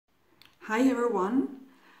Hi everyone,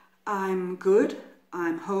 I'm good,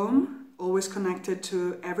 I'm home, always connected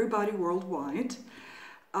to everybody worldwide.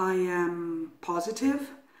 I am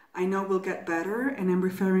positive, I know we'll get better, and I'm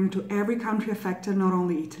referring to every country affected, not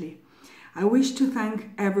only Italy. I wish to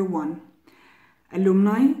thank everyone,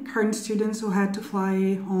 alumni, current students who had to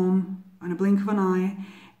fly home on a blink of an eye,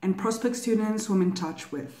 and prospect students who I'm in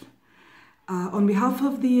touch with. On behalf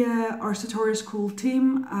of the Arsutoria school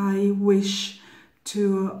team, I wish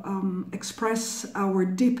to express our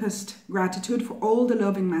deepest gratitude for all the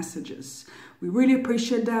loving messages. We really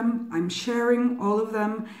appreciate them. I'm sharing all of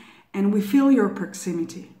them, and we feel your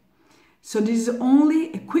proximity. So this is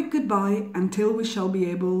only a quick goodbye until we shall be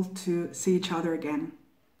able to see each other again.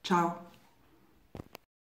 Ciao.